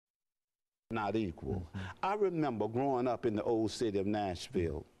not equal. I remember growing up in the old city of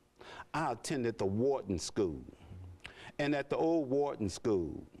Nashville. I attended the Wharton School. And at the old Wharton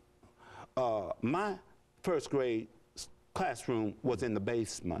School, my first grade classroom was in the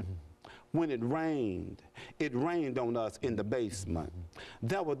basement. When it rained on us in the basement.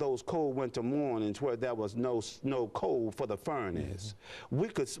 There were those cold winter mornings where there was no coal for the furnace.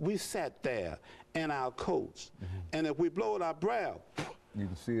 We sat there in our coats, and if we blowed our breath, you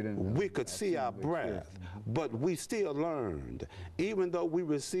can see it in we could see our breath, but we still learned. Even though we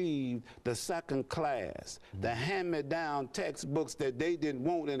received the second class, the hand-me-down textbooks that they didn't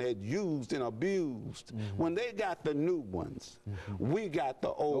want and had used and abused, when they got the new ones, we got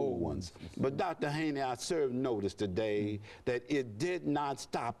the old ones. But Dr. Haney, I served notice today that it did not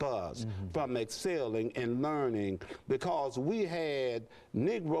stop us from excelling and learning, because we had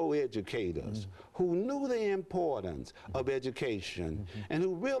Negro educators who knew the importance of education and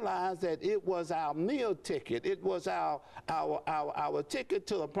who realized that it was our meal ticket, it was our ticket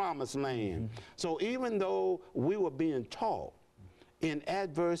to the promised land. So even though we were being taught in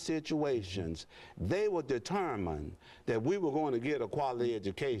adverse situations, they were determined that we were going to get a quality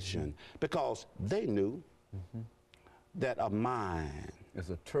education, because they knew that a mind is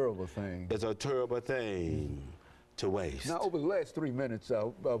a terrible thing. It's a terrible thing to waste. Now, over the last 3 minutes,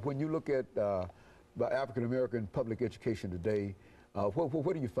 when you look at African American public education today,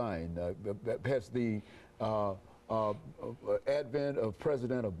 what do you find? Has the advent of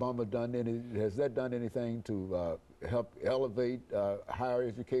President Obama has that done anything to help elevate higher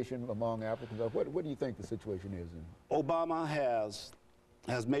education among Africans? What do you think the situation is? Obama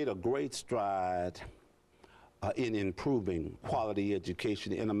has made a great stride in improving quality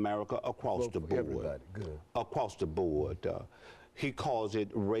education in America across the board. Everybody. Good. Across the board. He calls it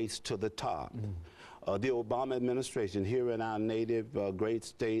race to the top. The Obama administration here in our native great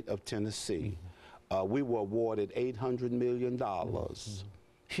state of Tennessee, we were awarded $800 million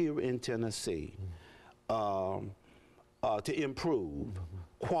here in Tennessee to improve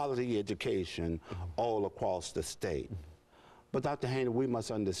quality education all across the state. But Dr. Haney, we must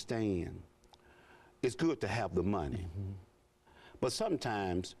understand, it's good to have the money, but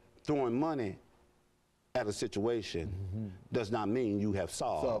sometimes throwing money at a situation does not mean you have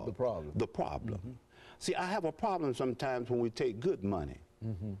solved the problem. See, I have a problem sometimes when we take good money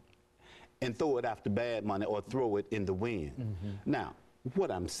and throw it after bad money, or throw it in the wind. Now,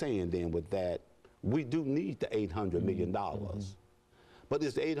 what I'm saying then with that, we do need the $800 million. But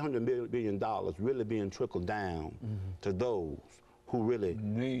is the $800 million really being trickled down to those who really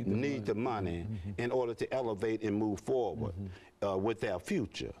need the money in order to elevate and move forward with their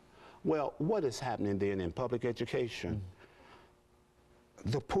future? Well, what is happening then in public education?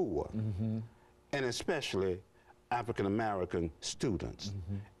 The poor, and especially African American students,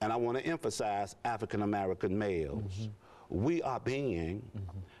 and I want to emphasize African American males, we are being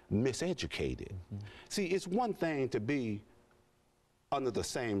miseducated. See, it's one thing to be under the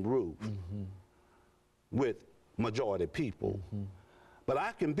same roof with majority people, but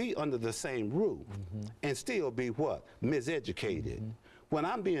I can be under the same roof and still be what? Miseducated. When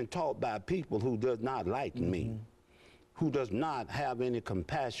I'm being taught by people who does not like me, who does not have any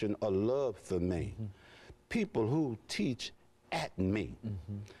compassion or love for me, people who teach at me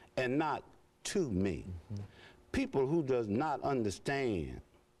and not to me, people who does not understand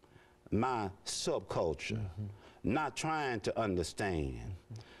my subculture, not trying to understand,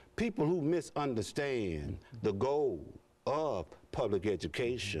 people who misunderstand the goal of public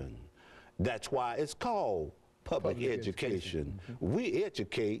education. That's why it's called public education. We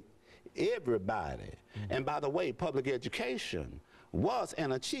educate everybody. And by the way, public education was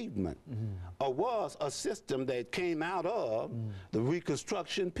an achievement, or was a system that came out of the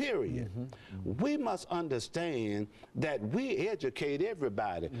Reconstruction period. We must understand that we educate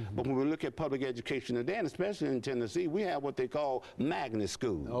everybody. But when we look at public education today, and especially in Tennessee, we have what they call magnet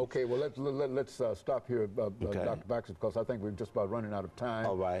schools. Okay, well, let's stop here, Dr. Baxter, because I think we're just about running out of time.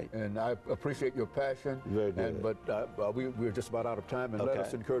 All right. And I appreciate your passion. Very good. But we're just about out of time, and let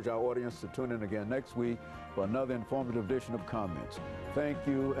us encourage our audience to tune in again next week for another informative edition of Comments. Thank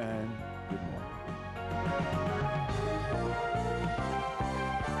you, and good morning.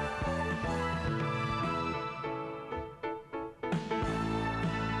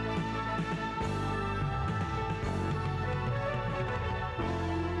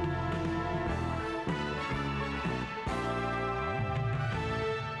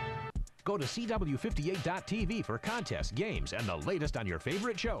 Go to CW58.tv for contests, games, and the latest on your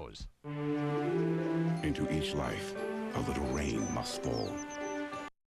favorite shows. Into each life, a little rain must fall.